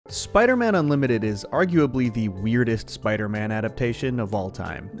Spider-Man Unlimited is arguably the weirdest Spider-Man adaptation of all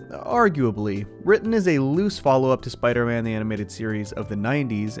time. Arguably. Written as a loose follow-up to Spider-Man the Animated Series of the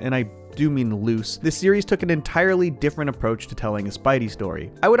 90s, and I do mean loose, this series took an entirely different approach to telling a Spidey story.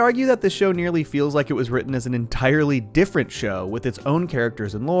 I would argue that this show nearly feels like it was written as an entirely different show with its own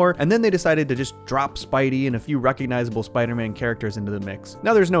characters and lore, and then they decided to just drop Spidey and a few recognizable Spider-Man characters into the mix.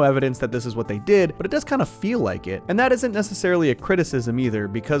 Now there's no evidence that this is what they did, but it does kind of feel like it. And that isn't necessarily a criticism either,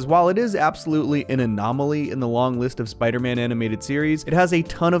 because while it is absolutely an anomaly in the long list of Spider-Man animated series, it has a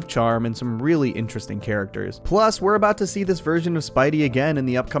ton of charm and some really interesting characters. Plus, we're about to see this version of Spidey again in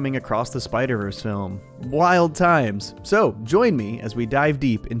the upcoming Across the Spider-Verse film. Wild times. So, join me as we dive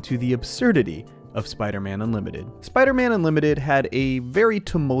deep into the absurdity of Spider-Man Unlimited. Spider-Man Unlimited had a very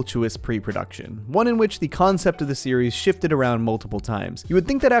tumultuous pre-production, one in which the concept of the series shifted around multiple times. You would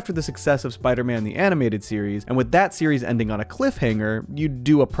think that after the success of Spider-Man the Animated Series, and with that series ending on a cliffhanger, you'd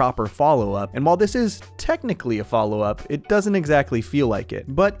do a proper follow-up, and while this is technically a follow-up, it doesn't exactly feel like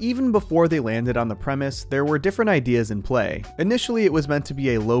it. But even before they landed on the premise, there were different ideas in play. Initially, it was meant to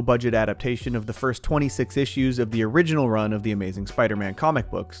be a low-budget adaptation of the first 26 issues of the original run of the Amazing Spider-Man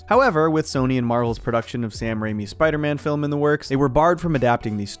comic books. However, with Sony and Marvel's production of Sam Raimi's Spider-Man film in the works, they were barred from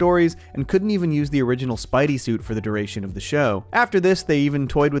adapting these stories and couldn't even use the original Spidey suit for the duration of the show. After this, they even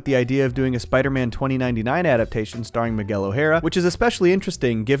toyed with the idea of doing a Spider-Man 2099 adaptation starring Miguel O'Hara, which is especially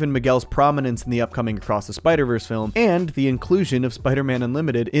interesting given Miguel's prominence in the upcoming Across the Spider-Verse film and the inclusion of Spider-Man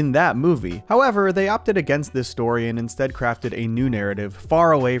Unlimited in that movie. However, they opted against this story and instead crafted a new narrative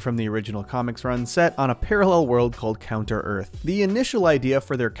far away from the original comics run set on a parallel world called Counter-Earth. The initial idea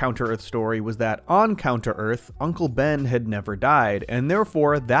for their Counter-Earth story was that on Counter-Earth, Uncle Ben had never died, and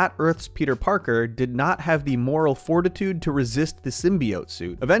therefore that Earth's Peter Parker did not have the moral fortitude to resist the symbiote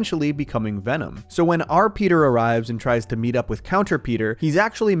suit, eventually becoming Venom. So when our Peter arrives and tries to meet up with Counter Peter, he's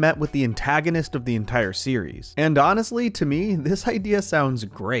actually met with the antagonist of the entire series. And honestly, to me, this idea sounds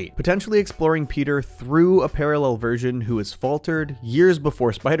great. Potentially exploring Peter through a parallel version who has faltered, years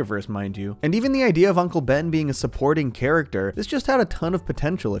before Spider-Verse mind you, and even the idea of Uncle Ben being a supporting character, this just had a ton of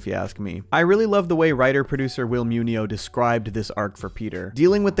potential if you ask me. I really love the way writer-producer Will Munio described this arc for Peter.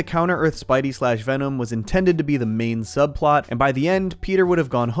 Dealing with the Counter-Earth Spidey/Venom was intended to be the main subplot, and by the end, Peter would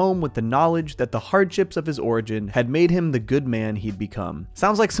have gone home with the knowledge that the hardships of his origin had made him the good man he'd become.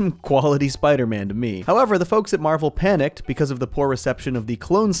 Sounds like some quality Spider-Man to me. However, the folks at Marvel panicked because of the poor reception of the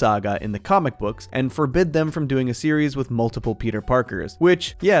Clone Saga in the comic books and forbid them from doing a series with multiple Peter Parkers,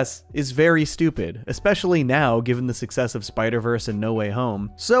 which, yes, is very stupid, especially now given the success of Spider-Verse and No Way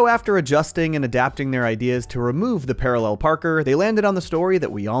Home. So after adjusting and adapting their ideas to remove the parallel Parker, they landed on the story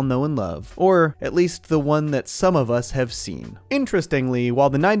that we all know and love. Or at least the one that some of us have seen. Interestingly, while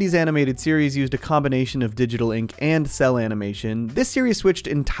the 90s animated series used a combination of digital ink and cell animation, this series switched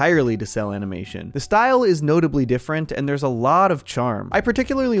entirely to cell animation. The style is notably different and there's a lot of charm. I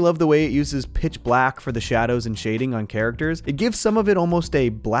particularly love the way it uses pitch black for the shadows and shading on characters. It gives some of it almost a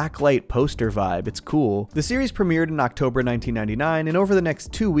blacklight poster vibe. It's cool. The series premiered in October 1999 and over the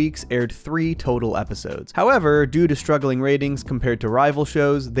next 2 weeks aired 3 total episodes. However, due to struggling ratings compared to rival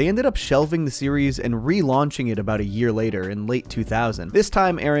shows, they ended up shelving the series and relaunching it about a year later in late 2000, this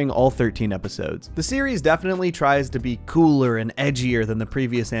time airing all 13 episodes. The series definitely tries to be cooler and edgier than the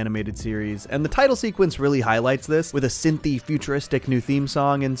previous animated series, and the title sequence really highlights this, with a synthy, futuristic new theme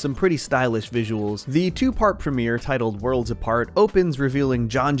song and some pretty stylish visuals. The 2-part premiere, titled Worlds Apart, opens revealing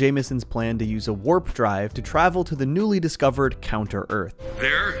John Jameson's plan to use a warp drive to travel to the newly discovered Counter-Earth.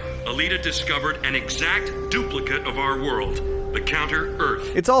 There, Alita discovered an exact duplicate of our world, the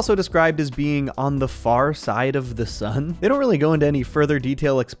Counter-Earth. It's also described as being on the far side of the sun. They don't really go into any further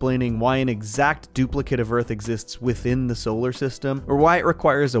detail explaining why an exact duplicate of Earth exists within the solar system, or why it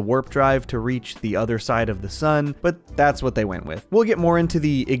requires a warp drive to reach the other side of the sun, but that's what they went with. We'll get more into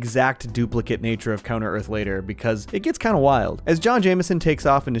the exact duplicate nature of Counter-Earth later, because it gets kind of wild. As John Jameson takes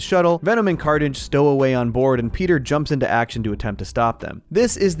off in his shuttle, Venom and Carnage stow away on board and Peter jumps into action to attempt to stop them.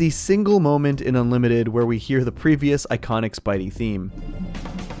 This is the single moment in Unlimited where we hear the previous iconic Spidey theme.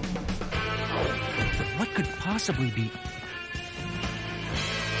 But what could possibly be?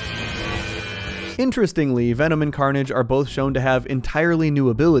 Interestingly, Venom and Carnage are both shown to have entirely new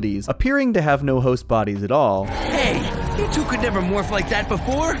abilities, appearing to have no host bodies at all. Hey, You two could never morph like that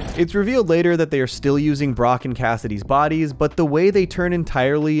before. It's revealed later that they are still using Brock and Cassidy's bodies, but the way they turn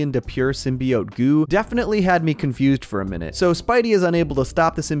entirely into pure symbiote goo definitely had me confused for a minute. So Spidey is unable to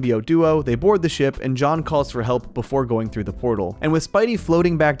stop the symbiote duo, they board the ship, and John calls for help before going through the portal. And with Spidey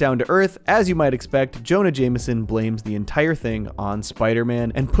floating back down to Earth, as you might expect, Jonah Jameson blames the entire thing on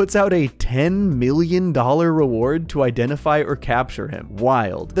Spider-Man and puts out a $10 million reward to identify or capture him.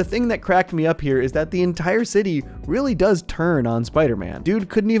 Wild. The thing that cracked me up here is that the entire city really does turn on Spider-Man. Dude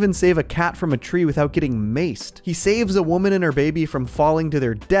couldn't even save a cat from a tree without getting maced. He saves a woman and her baby from falling to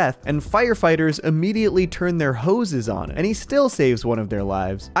their death, and firefighters immediately turn their hoses on, and he still saves one of their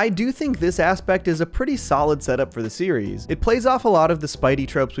lives. I do think this aspect is a pretty solid setup for the series. It plays off a lot of the Spidey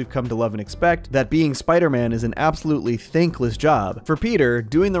tropes we've come to love and expect, that being Spider-Man is an absolutely thankless job. For Peter,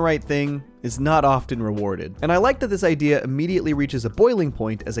 doing the right thing is not often rewarded. And I like that this idea immediately reaches a boiling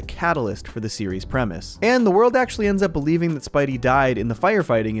point as a catalyst for the series premise. And the world actually ends up believing that Spidey died in the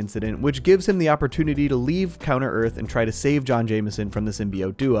firefighting incident, which gives him the opportunity to leave Counter-Earth and try to save John Jameson from the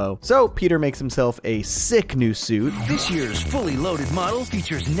symbiote duo. So Peter makes himself a sick new suit. This year's fully loaded model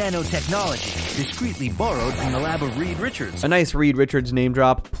features nanotechnology, discreetly borrowed from the lab of Reed Richards. A nice Reed Richards name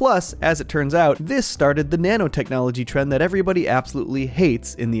drop. Plus, as it turns out, this started the nanotechnology trend that everybody absolutely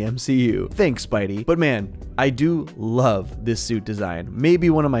hates in the MCU. Thanks, Spidey. But man, I do love this suit design. Maybe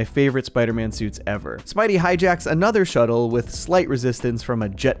one of my favorite Spider-Man suits ever. Spidey hijacks another shuttle with slight resistance from a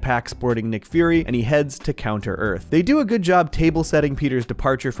jetpack sporting Nick Fury, and he heads to Counter-Earth. They do a good job table setting Peter's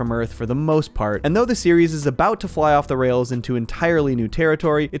departure from Earth for the most part, and though the series is about to fly off the rails into entirely new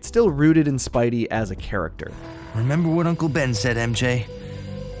territory, it's still rooted in Spidey as a character. Remember what Uncle Ben said, MJ?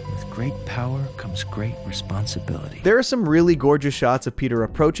 With great power comes great responsibility. There are some really gorgeous shots of Peter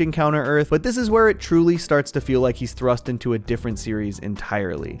approaching Counter-Earth, but this is where it truly starts to feel like he's thrust into a different series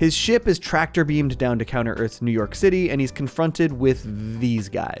entirely. His ship is tractor beamed down to Counter-Earth's New York City, and he's confronted with these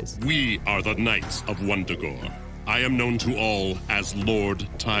guys. We are the Knights of Wundagore. I am known to all as Lord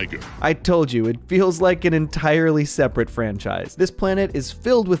Tiger. I told you, it feels like an entirely separate franchise. This planet is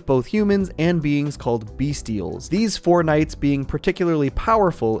filled with both humans and beings called Bestials, these four knights being particularly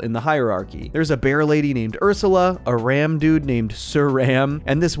powerful in the hierarchy. There's a bear lady named Ursula, a ram dude named Sir Ram,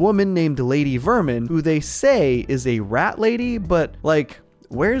 and this woman named Lady Vermin, who they say is a rat lady, but like,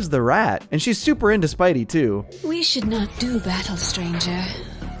 where's the rat? And she's super into Spidey too. We should not do battle, stranger.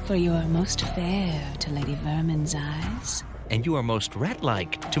 For you are most fair to Lady Vermin's eyes. And you are most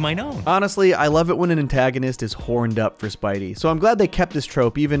rat-like to mine own. Honestly, I love it when an antagonist is horned up for Spidey, so I'm glad they kept this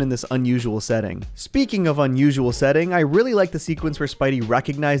trope even in this unusual setting. Speaking of unusual setting, I really like the sequence where Spidey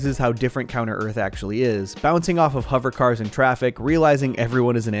recognizes how different Counter-Earth actually is, bouncing off of hover cars and traffic, realizing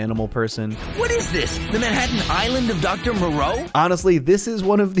everyone is an animal person. What is this? The Manhattan Island of Dr. Moreau? Honestly, this is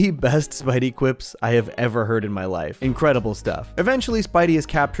one of the best Spidey quips I have ever heard in my life. Incredible stuff. Eventually, Spidey is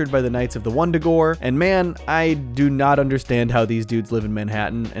captured by the Knights of the Wundagore, and man, I do not understand how these dudes live in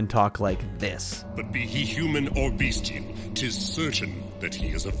Manhattan and talk like this. But be he human or bestial, 'tis certain that he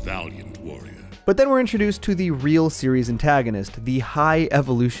is a valiant warrior. But then we're introduced to the real series antagonist, the High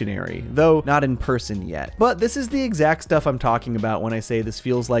Evolutionary, though not in person yet. But this is the exact stuff I'm talking about when I say this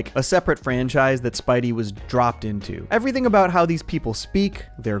feels like a separate franchise that Spidey was dropped into. Everything about how these people speak,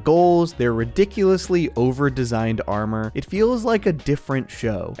 their goals, their ridiculously over-designed armor, it feels like a different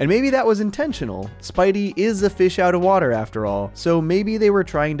show. And maybe that was intentional. Spidey is a fish out of water after all, so maybe they were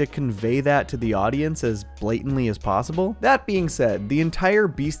trying to convey that to the audience as blatantly as possible. That being said, the entire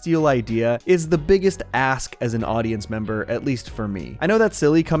bestial idea is the biggest ask as an audience member, at least for me. I know that's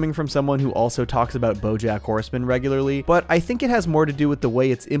silly coming from someone who also talks about BoJack Horseman regularly, but I think it has more to do with the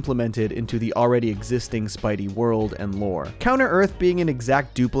way it's implemented into the already existing Spidey world and lore. Counter-Earth being an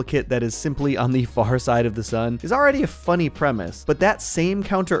exact duplicate that is simply on the far side of the sun is already a funny premise, but that same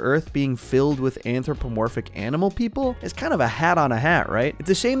Counter-Earth being filled with anthropomorphic animal people is kind of a hat on a hat, right? It's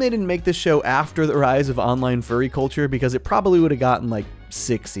a shame they didn't make this show after the rise of online furry culture, because it probably would have gotten like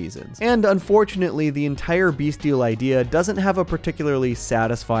 6 seasons. And unfortunately, the entire bestial idea doesn't have a particularly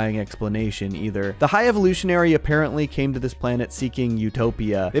satisfying explanation either. The High Evolutionary apparently came to this planet seeking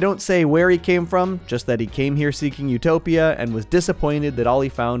utopia. They don't say where he came from, just that he came here seeking utopia and was disappointed that all he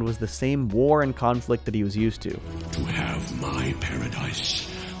found was the same war and conflict that he was used to. To have my paradise,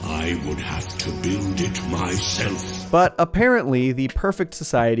 I would have to build it myself. But apparently, the perfect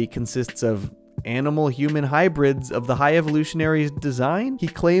society consists of animal-human hybrids of the High Evolutionary's design. He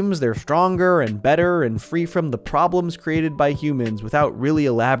claims they're stronger and better and free from the problems created by humans without really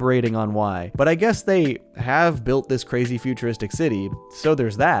elaborating on why. But I guess they have built this crazy futuristic city, so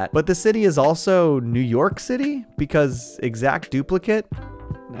there's that. But the city is also New York City? Because exact duplicate?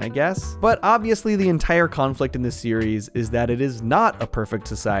 I guess. But obviously the entire conflict in this series is that it is not a perfect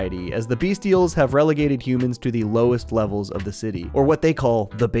society, as the Bestials have relegated humans to the lowest levels of the city, or what they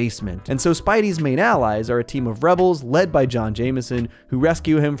call the basement. And so Spidey's main allies are a team of rebels led by John Jameson, who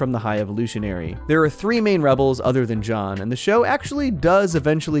rescue him from the High Evolutionary. There are 3 main rebels other than John, and the show actually does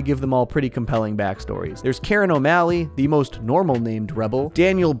eventually give them all pretty compelling backstories. There's Karen O'Malley, the most normal named rebel,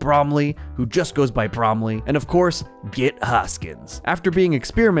 Daniel Bromley, who just goes by Bromley, and of course, Git Hoskins. After being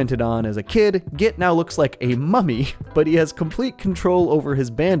experimented on as a kid, Git now looks like a mummy, but he has complete control over his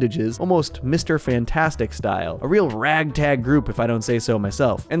bandages, almost Mr. Fantastic style. A real ragtag group if I don't say so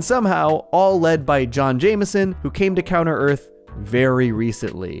myself. And somehow, all led by John Jameson, who came to Counter-Earth very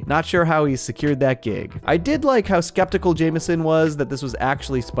recently. Not sure how he secured that gig. I did like how skeptical Jameson was that this was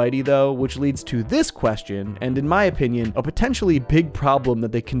actually Spidey though, which leads to this question, and in my opinion, a potentially big problem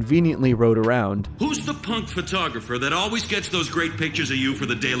that they conveniently wrote around. Who's the punk photographer that always gets those great pictures of you for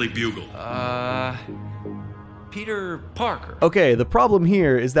the Daily Bugle? Peter Parker. Okay, the problem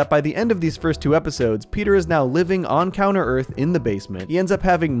here is that by the end of these first 2 episodes, Peter is now living on Counter-Earth in the basement. He ends up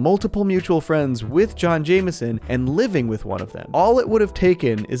having multiple mutual friends with John Jameson and living with one of them. All it would have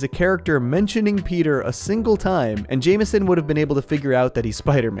taken is a character mentioning Peter a single time, and Jameson would have been able to figure out that he's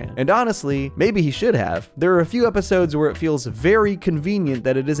Spider-Man. And honestly, maybe he should have. There are a few episodes where it feels very convenient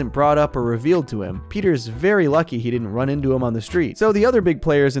that it isn't brought up or revealed to him. Peter's very lucky he didn't run into him on the street. So the other big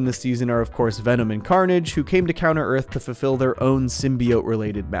players in this season are of course Venom and Carnage, who came to Counter-Earth to fulfill their own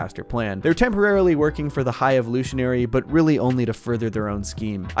symbiote-related master plan. They're temporarily working for the High Evolutionary, but really only to further their own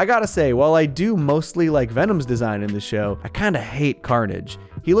scheme. I gotta say, while I do mostly like Venom's design in the show, I kinda hate Carnage.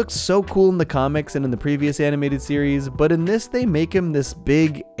 He looks so cool in the comics and in the previous animated series, but in this they make him this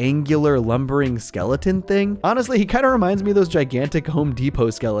big, angular, lumbering skeleton thing. Honestly, he kind of reminds me of those gigantic Home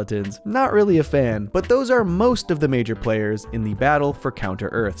Depot skeletons. Not really a fan, but those are most of the major players in the battle for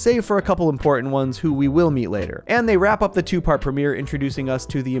Counter-Earth, save for a couple important ones who we will meet later. And they wrap up the 2-part premiere introducing us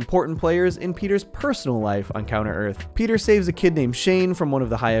to the important players in Peter's personal life on Counter-Earth. Peter saves a kid named Shane from one of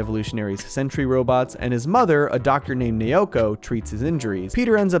the High Evolutionary's sentry robots, and his mother, a doctor named Naoko, treats his injuries.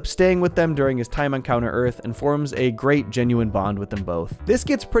 Peter ends up staying with them during his time on Counter-Earth and forms a great, genuine bond with them both. This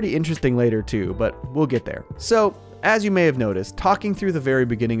gets pretty interesting later too, but we'll get there. So, as you may have noticed, talking through the very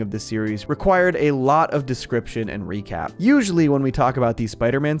beginning of this series required a lot of description and recap. Usually when we talk about these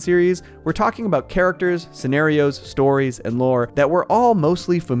Spider-Man series, we're talking about characters, scenarios, stories, and lore that we're all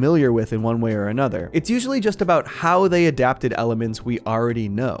mostly familiar with in one way or another. It's usually just about how they adapted elements we already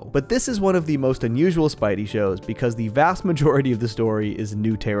know. But this is one of the most unusual Spidey shows because the vast majority of the story is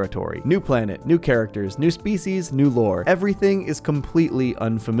new territory. New planet, new characters, new species, new lore. Everything is completely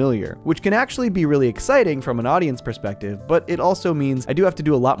unfamiliar, which can actually be really exciting from an audience perspective, but it also means I do have to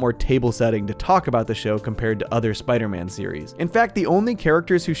do a lot more table setting to talk about the show compared to other Spider-Man series. In fact, the only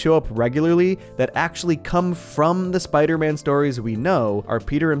characters who show up regularly that actually come from the Spider-Man stories we know are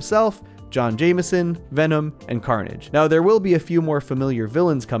Peter himself, John Jameson, Venom, and Carnage. Now, there will be a few more familiar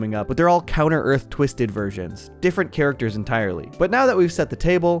villains coming up, but they're all Counter-Earth twisted versions, different characters entirely. But now that we've set the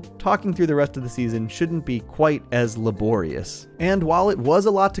table, talking through the rest of the season shouldn't be quite as laborious. And while it was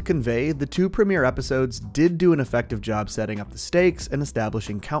a lot to convey, the 2 premiere episodes did do an effective job setting up the stakes and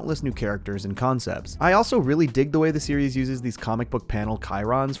establishing countless new characters and concepts. I also really dig the way the series uses these comic book panel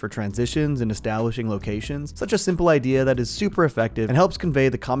chyrons for transitions and establishing locations. Such a simple idea that is super effective and helps convey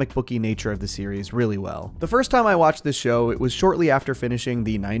the comic booky nature of the series really well. The first time I watched this show, it was shortly after finishing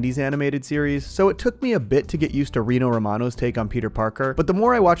the 90s animated series, so it took me a bit to get used to Rino Romano's take on Peter Parker, but the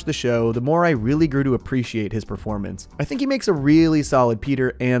more I watched the show, the more I really grew to appreciate his performance. I think he makes a really solid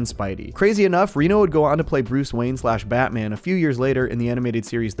Peter and Spidey. Crazy enough, Rino would go on to play Bruce Wayne / Batman a few years later in the animated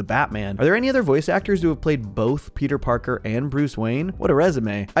series The Batman. Are there any other voice actors who have played both Peter Parker and Bruce Wayne? What a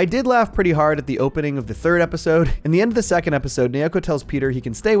resume. I did laugh pretty hard at the opening of the 3rd episode. In the end of the 2nd episode, Naoko tells Peter he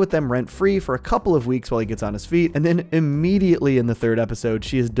can stay with them rent-free for a couple of weeks while he gets on his feet, and then immediately in the 3rd episode,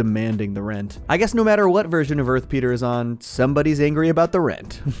 she is demanding the rent. I guess no matter what version of Earth Peter is on, somebody's angry about the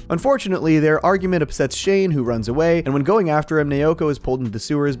rent. Unfortunately, their argument upsets Shane, who runs away, and when going after him, Naoko is pulled into the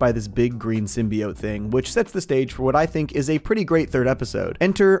sewers by this big green symbiote thing, which sets the stage for what I think is a pretty great 3rd episode.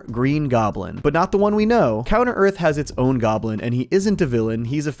 Enter Green Goblin, but not the one we know. Counter-Earth has its own goblin, and he isn't a villain,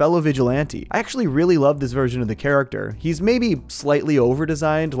 he's a fellow vigilante. I actually really love this version of the character. He's maybe slightly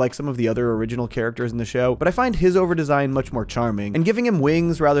over-designed like some of the the other original characters in the show, but I find his overdesign much more charming, and giving him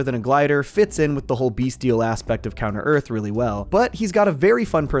wings rather than a glider fits in with the whole bestial aspect of Counter-Earth really well. But he's got a very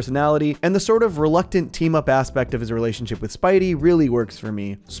fun personality, and the sort of reluctant team-up aspect of his relationship with Spidey really works for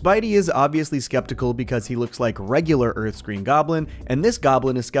me. Spidey is obviously skeptical because he looks like regular Earth's Green Goblin, and this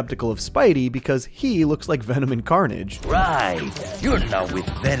Goblin is skeptical of Spidey because he looks like Venom and Carnage. Right. You're not with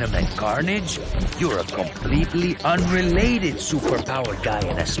Venom and Carnage. You're a completely unrelated superpowered guy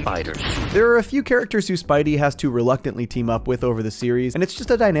in a spider suit. There are a few characters who Spidey has to reluctantly team up with over the series, and it's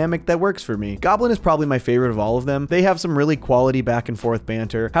just a dynamic that works for me. Goblin is probably my favorite of all of them. They have some really quality back and forth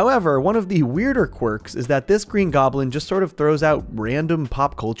banter. However, one of the weirder quirks is that this Green Goblin just sort of throws out random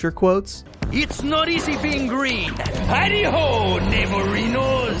pop culture quotes. It's not easy being green. Howdy-ho,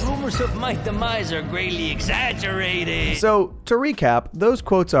 neighborinos. Rumors of my demise are greatly exaggerated. So, to recap, those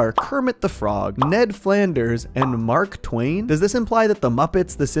quotes are Kermit the Frog, Ned Flanders, and Mark Twain. Does this imply that the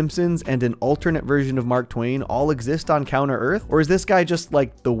Muppets, The Simpsons, and an alternate version of Mark Twain all exist on Counter-Earth? Or is this guy just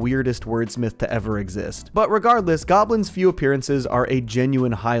like the weirdest wordsmith to ever exist? But regardless, Goblin's few appearances are a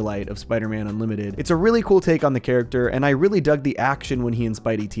genuine highlight of Spider-Man Unlimited. It's a really cool take on the character, and I really dug the action when he and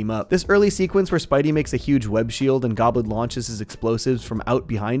Spidey team up. This early sequence where Spidey makes a huge web shield and Goblin launches his explosives from out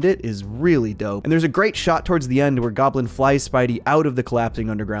behind it is really dope. And there's a great shot towards the end where Goblin flies Spidey out of the collapsing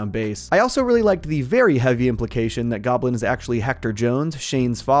underground base. I also really liked the very heavy implication that Goblin is actually Hector Jones,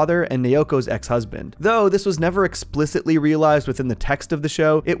 Shane's father, and Naoko's ex-husband. Though this was never explicitly realized within the text of the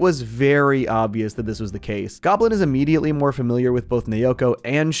show, it was very obvious that this was the case. Goblin is immediately more familiar with both Naoko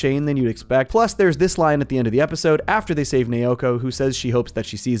and Shane than you'd expect. Plus, there's this line at the end of the episode after they save Naoko, who says she hopes that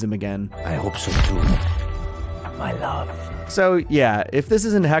she sees him again. I hope so too, my love. So yeah, if this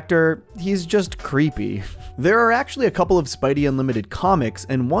isn't Hector, he's just creepy. There are actually a couple of Spidey Unlimited comics,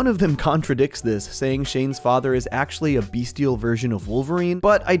 and one of them contradicts this, saying Shane's father is actually a bestial version of Wolverine,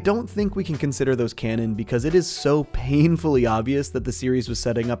 but I don't think we can consider those canon because it is so painfully obvious that the series was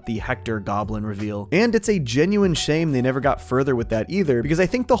setting up the Hector Goblin reveal. And it's a genuine shame they never got further with that either, because I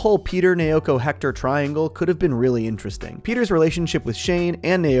think the whole Peter, Naoko, Hector triangle could have been really interesting. Peter's relationship with Shane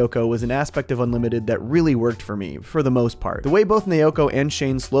and Naoko was an aspect of Unlimited that really worked for me, for the most part. The way both Naoko and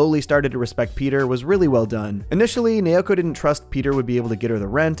Shane slowly started to respect Peter was really well done. Initially, Naoko didn't trust Peter would be able to get her the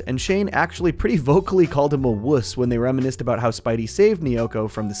rent, and Shane actually pretty vocally called him a wuss when they reminisced about how Spidey saved Naoko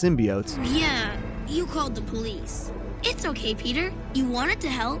from the symbiotes. Yeah, you called the police. It's okay, Peter. You wanted to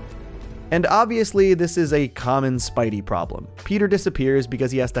help. And obviously, this is a common Spidey problem. Peter disappears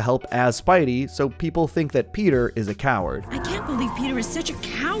because he has to help as Spidey, so people think that Peter is a coward. I can't believe Peter is such a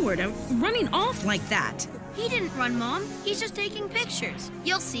coward, running off like that. He didn't run, Mom. He's just taking pictures.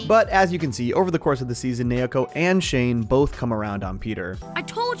 You'll see. But as you can see, over the course of the season, Naoko and Shane both come around on Peter. I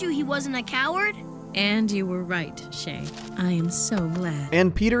told you he wasn't a coward. And you were right, Shay. I am so glad.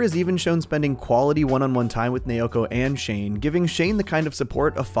 And Peter is even shown spending quality one-on-one time with Naoko and Shane, giving Shane the kind of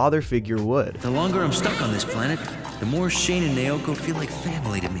support a father figure would. The longer I'm stuck on this planet, the more Shane and Naoko feel like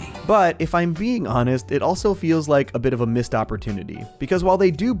family to me. But if I'm being honest, it also feels like a bit of a missed opportunity. Because while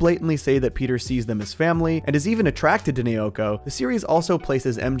they do blatantly say that Peter sees them as family, and is even attracted to Naoko, the series also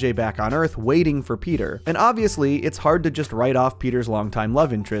places MJ back on Earth waiting for Peter. And obviously, it's hard to just write off Peter's longtime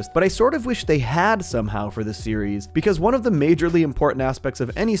love interest, but I sort of wish they had somehow for this series, because one of the majorly important aspects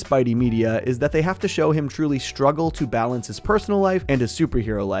of any Spidey media is that they have to show him truly struggle to balance his personal life and his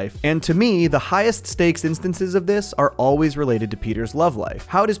superhero life. And to me, the highest stakes instances of this are always related to Peter's love life.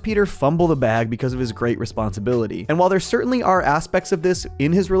 How does Peter fumble the bag because of his great responsibility? And while there certainly are aspects of this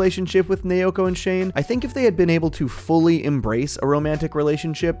in his relationship with Naoko and Shane, I think if they had been able to fully embrace a romantic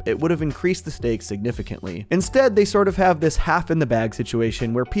relationship, it would have increased the stakes significantly. Instead, they sort of have this half in the bag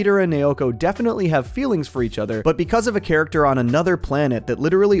situation where Peter and Naoko definitely have feelings for each other, but because of a character on another planet that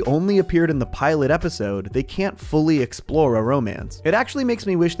literally only appeared in the pilot episode, they can't fully explore a romance. It actually makes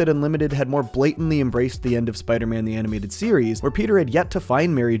me wish that Unlimited had more blatantly embraced the end of Spider-Man the Animated Series, where Peter had yet to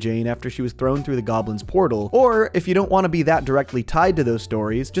find Mary Jane after she was thrown through the Goblin's portal. Or, if you don't want to be that directly tied to those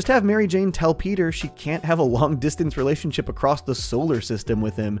stories, just have Mary Jane tell Peter she can't have a long-distance relationship across the solar system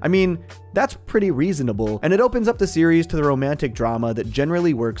with him. I mean, that's pretty reasonable, and it opens up the series to the romantic drama that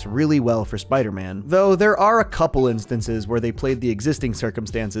generally works really well for Spider-Man. Though there are a couple instances where they played the existing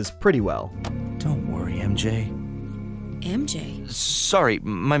circumstances pretty well. Don't worry, MJ. MJ? Sorry,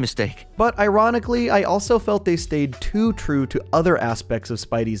 my mistake. But ironically, I also felt they stayed too true to other aspects of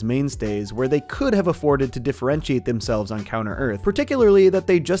Spidey's mainstays where they could have afforded to differentiate themselves on Counter-Earth, particularly that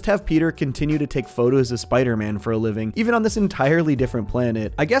they just have Peter continue to take photos of Spider-Man for a living, even on this entirely different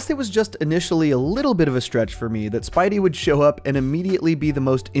planet. I guess it was just initially a little bit of a stretch for me that Spidey would show up and immediately be the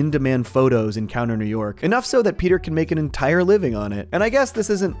most in-demand photos in Counter New York, enough so that Peter can make an entire living on it. And I guess this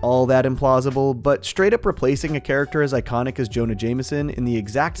isn't all that implausible, but straight up replacing a character as iconic as Jonah Jameson in the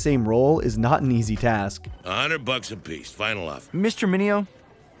exact same role is not an easy task. $100 a piece, final offer. Mr. Mineo,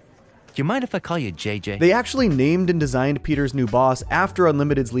 do you mind if I call you JJ? They actually named and designed Peter's new boss after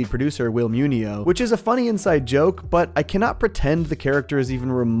Unlimited's lead producer, Will Munio, which is a funny inside joke, but I cannot pretend the character is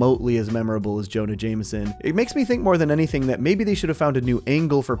even remotely as memorable as Jonah Jameson. It makes me think more than anything that maybe they should have found a new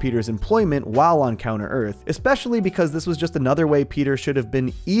angle for Peter's employment while on Counter-Earth, especially because this was just another way Peter should have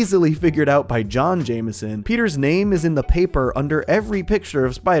been easily figured out by John Jameson. Peter's name is in the paper under every picture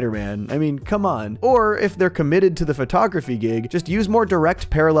of Spider-Man. I mean, come on. Or if they're committed to the photography gig, just use more direct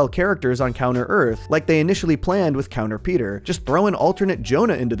parallel characters on Counter-Earth, like they initially planned with Counter-Peter. Just throw an alternate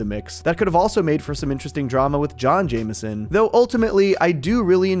Jonah into the mix. That could have also made for some interesting drama with John Jameson. Though ultimately, I do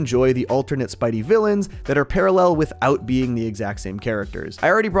really enjoy the alternate Spidey villains that are parallel without being the exact same characters. I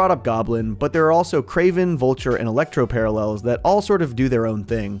already brought up Goblin, but there are also Kraven, Vulture, and Electro parallels that all sort of do their own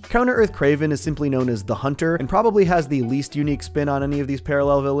thing. Counter-Earth Kraven is simply known as the Hunter, and probably has the least unique spin on any of these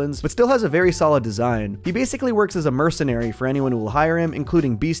parallel villains, but still has a very solid design. He basically works as a mercenary for anyone who will hire him,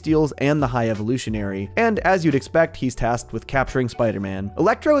 including Bestials and the High Evolutionary, and as you'd expect, he's tasked with capturing Spider-Man.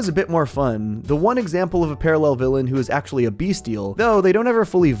 Electro is a bit more fun, the one example of a parallel villain who is actually a Bestial, though they don't ever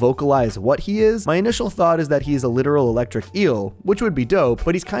fully vocalize what he is. My initial thought is that he's a literal electric eel, which would be dope,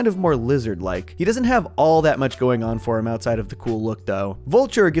 but he's kind of more lizard-like. He doesn't have all that much going on for him outside of the cool look though.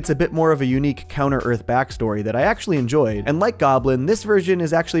 Vulture gets a bit more of a unique Counter-Earth backstory that I actually enjoyed, and like Goblin, this version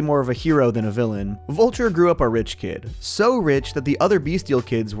is actually more of a hero than a villain. Vulture grew up a rich kid, so rich that the other Bestial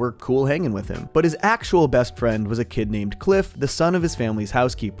kids were cool hanging with him, but his actual best friend was a kid named Cliff, the son of his family's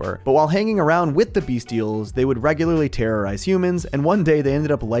housekeeper. But while hanging around with the Bestials, they would regularly terrorize humans, and one day they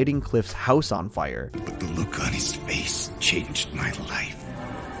ended up lighting Cliff's house on fire. But the look on his face changed my life.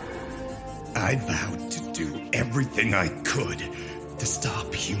 I vowed to do everything I could to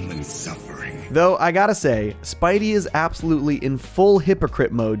stop human suffering. Though I gotta say, Spidey is absolutely in full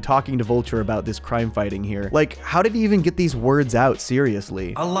hypocrite mode talking to Vulture about this crime fighting here. Like, how did he even get these words out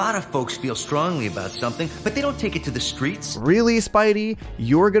seriously? A lot of folks feel strongly about something, but they don't take it to the streets. Really, Spidey?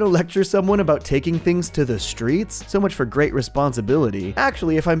 You're gonna lecture someone about taking things to the streets? So much for great responsibility.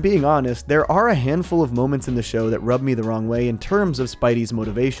 Actually, if I'm being honest, there are a handful of moments in the show that rub me the wrong way in terms of Spidey's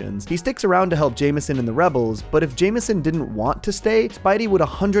motivations. He sticks around to help Jameson and the rebels, but if Jameson didn't want to stay, Spidey would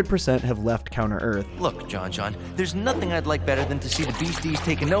 100% have left Counter-Earth. Look, John, there's nothing I'd like better than to see the Beasties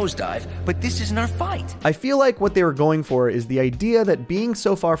take a nosedive, but this isn't our fight. I feel like what they were going for is the idea that being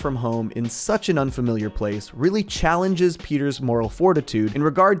so far from home in such an unfamiliar place really challenges Peter's moral fortitude in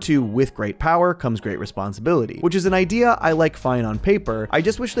regard to with great power comes great responsibility, which is an idea I like fine on paper. I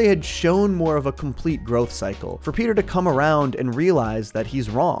just wish they had shown more of a complete growth cycle, for Peter to come around and realize that he's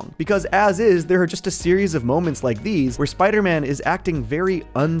wrong. Because as is, there are just a series of moments like these where Spider-Man is acting very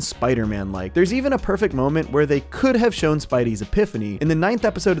un-Spider-Man-like. There's even a perfect moment where they could have shown Spidey's epiphany. In the 9th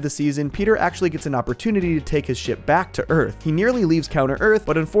episode of the season, Peter actually gets an opportunity to take his ship back to Earth. He nearly leaves Counter-Earth,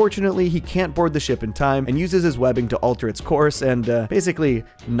 but unfortunately he can't board the ship in time and uses his webbing to alter its course and basically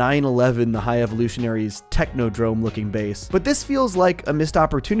 9/11 the High Evolutionary's technodrome-looking base. But this feels like a missed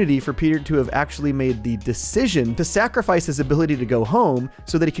opportunity for Peter to have actually made the decision to sacrifice his ability to go home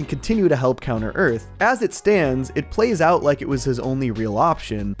so that he can continue to help Counter-Earth. As it stands, it plays out like it was his only real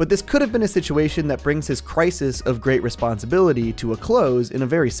option, but this could have been a situation that brings his crisis of great responsibility to a close in a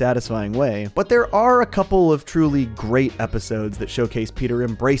very satisfying way. But there are a couple of truly great episodes that showcase Peter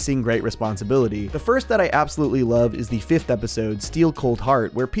embracing great responsibility. The first that I absolutely love is the 5th episode, Steel Cold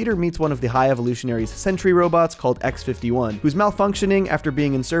Heart, where Peter meets one of the High Evolutionary's sentry robots called X-51, who's malfunctioning after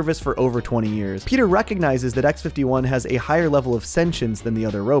being in service for over 20 years. Peter recognizes that X-51 has a higher level of sentience than the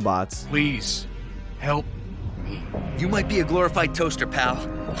other robots. Please, help. You might be a glorified toaster, pal,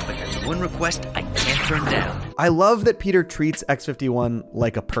 but there's one request I can't turn down. I love that Peter treats X-51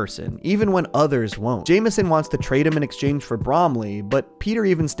 like a person, even when others won't. Jameson wants to trade him in exchange for Bromley, but Peter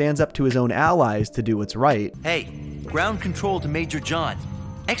even stands up to his own allies to do what's right. Hey, ground control to Major John.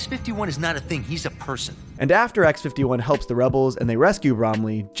 X-51 is not a thing, he's a person. And after X-51 helps the rebels and they rescue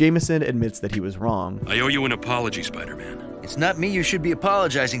Bromley, Jameson admits that he was wrong. I owe you an apology, Spider-Man. It's not me you should be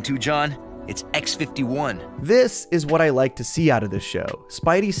apologizing to, John. It's X-51. This is what I like to see out of this show.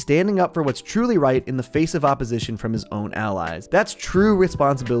 Spidey standing up for what's truly right in the face of opposition from his own allies. That's true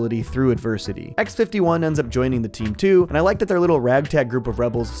responsibility through adversity. X-51 ends up joining the team too, and I like that their little ragtag group of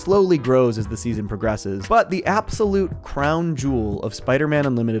rebels slowly grows as the season progresses. But the absolute crown jewel of Spider-Man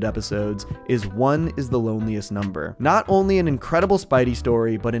Unlimited episodes is One is the Loneliest Number. Not only an incredible Spidey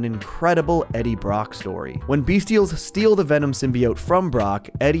story, but an incredible Eddie Brock story. When Bestials steal the Venom symbiote from Brock,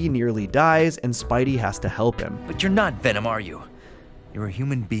 Eddie nearly dies and Spidey has to help him. But you're not Venom, are you? You're a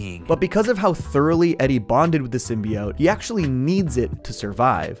human being. But because of how thoroughly Eddie bonded with the symbiote, he actually needs it to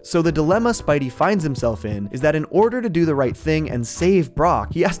survive. So the dilemma Spidey finds himself in is that in order to do the right thing and save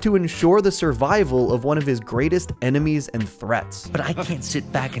Brock, he has to ensure the survival of one of his greatest enemies and threats. But I can't sit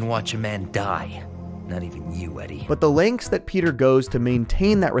back and watch a man die. Not even you, Eddie. But the lengths that Peter goes to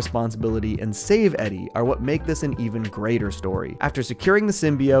maintain that responsibility and save Eddie are what make this an even greater story. After securing the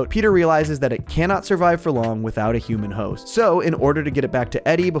symbiote, Peter realizes that it cannot survive for long without a human host. So in order to get it back to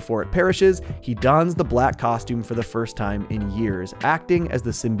Eddie before it perishes, he dons the black costume for the first time in years, acting as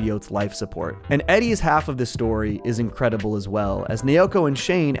the symbiote's life support. And Eddie's half of this story is incredible as well, as Naoko and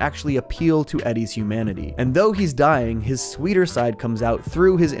Shane actually appeal to Eddie's humanity. And though he's dying, his sweeter side comes out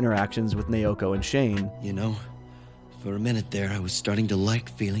through his interactions with Naoko and Shane. You know, for a minute there, I was starting to like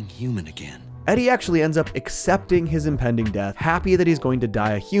feeling human again. Eddie actually ends up accepting his impending death, happy that he's going to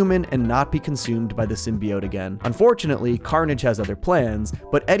die a human and not be consumed by the symbiote again. Unfortunately, Carnage has other plans,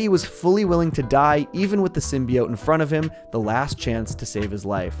 but Eddie was fully willing to die even with the symbiote in front of him, the last chance to save his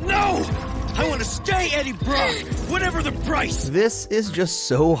life. No! I want to stay Eddie Brock, whatever the price! This is just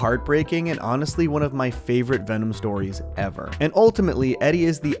so heartbreaking and honestly one of my favorite Venom stories ever. And ultimately, Eddie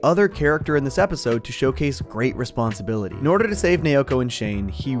is the other character in this episode to showcase great responsibility. In order to save Naoko and Shane,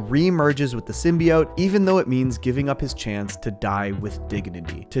 he re-merges with the symbiote, even though it means giving up his chance to die with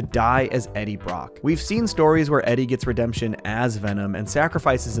dignity, to die as Eddie Brock. We've seen stories where Eddie gets redemption as Venom and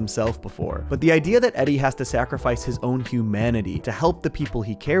sacrifices himself before, but the idea that Eddie has to sacrifice his own humanity to help the people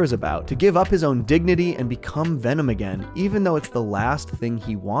he cares about, to give up his own dignity and become Venom again, even though it's the last thing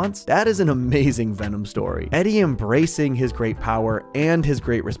he wants, that is an amazing Venom story. Eddie embracing his great power and his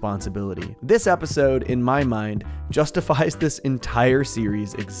great responsibility. This episode, in my mind, justifies this entire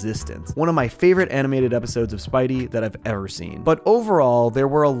series' existence. One of my favorite animated episodes of Spidey that I've ever seen. But overall, there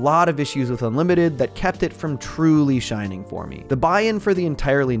were a lot of issues with Unlimited that kept it from truly shining for me. The buy-in for the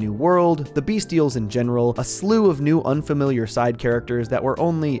entirely new world, the Bestials in general, a slew of new unfamiliar side characters that were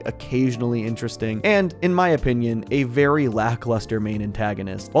only occasionally interesting, and, in my opinion, a very lackluster main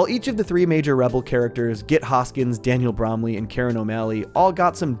antagonist. While each of the three major Rebel characters, Git Hoskins, Daniel Bromley, and Karen O'Malley, all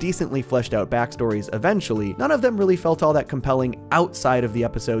got some decently fleshed out backstories eventually, none of them really felt all that compelling outside of the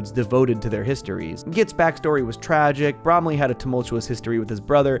episodes devoted to their histories. Git's backstory was tragic, Bromley had a tumultuous history with his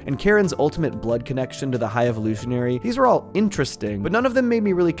brother, and Karen's ultimate blood connection to the High Evolutionary, these were all interesting, but none of them made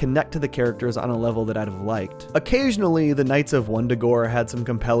me really connect to the characters on a level that I'd have liked. Occasionally, the Knights of Wundagore had some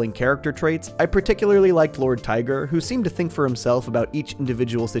compelling character traits. I particularly liked Lord Tiger, who seemed to think for himself about each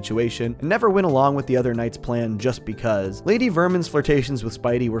individual situation, and never went along with the other Knights' plan just because. Lady Vermin's flirtations with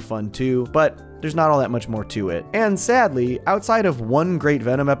Spidey were fun too, but there's not all that much more to it. And sadly, outside of one great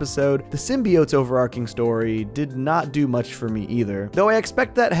Venom episode, the symbiote's overarching story did not do much for me either. Though I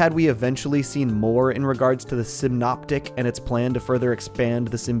expect that had we eventually seen more in regards to the Synoptic and its plan to further expand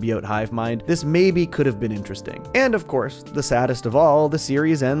the symbiote hive mind, this maybe could have been interesting. And of course, the saddest of all, the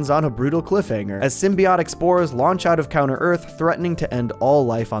series ends on a brutal cliffhanger, as symbiotic spores launch out of Counter-Earth, threatening to end all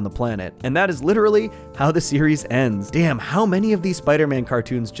life on the planet. And that is literally how the series ends. Damn, how many of these Spider-Man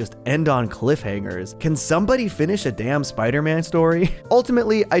cartoons just end on cliffhangers? Can somebody finish a damn Spider-Man story?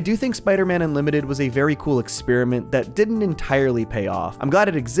 Ultimately, I do think Spider-Man Unlimited was a very cool experiment that didn't entirely pay off. I'm glad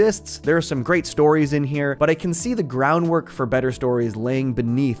it exists, there are some great stories in here, but I can see the groundwork for better stories laying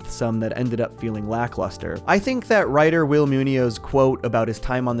beneath some that ended up feeling lackluster. I think that writer Will Munio's quote about his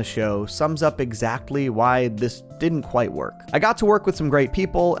time on the show sums up exactly why this didn't quite work. I got to work with some great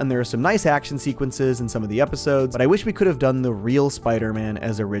people, and there are some nice action sequences in some of the episodes, but I wish we could have done the real Spider-Man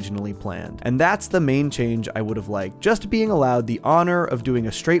as originally planned. And that's the main change I would have liked, just being allowed the honor of doing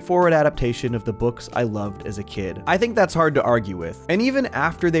a straightforward adaptation of the books I loved as a kid. I think that's hard to argue with. And even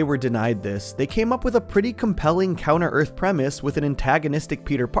after they were denied this, they came up with a pretty compelling Counter-Earth premise with an antagonistic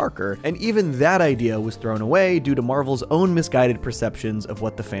Peter Parker, and even that idea was thrown away due to Marvel's own misguided perceptions of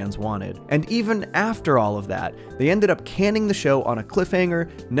what the fans wanted. And even after all of that, they ended up canning the show on a cliffhanger,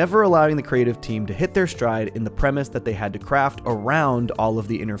 never allowing the creative team to hit their stride in the premise that they had to craft around all of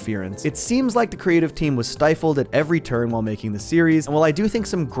the interference. It seems seems like the creative team was stifled at every turn while making the series, and while I do think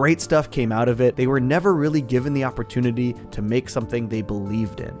some great stuff came out of it, they were never really given the opportunity to make something they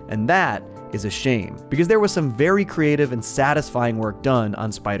believed in. And that is a shame, because there was some very creative and satisfying work done on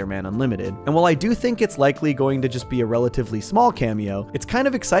Spider-Man Unlimited. And while I do think it's likely going to just be a relatively small cameo, it's kind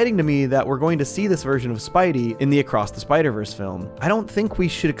of exciting to me that we're going to see this version of Spidey in the Across the Spider-Verse film. I don't think we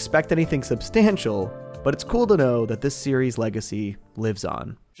should expect anything substantial, but it's cool to know that this series' legacy lives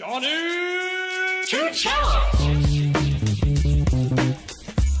on. Johnny! To challenge!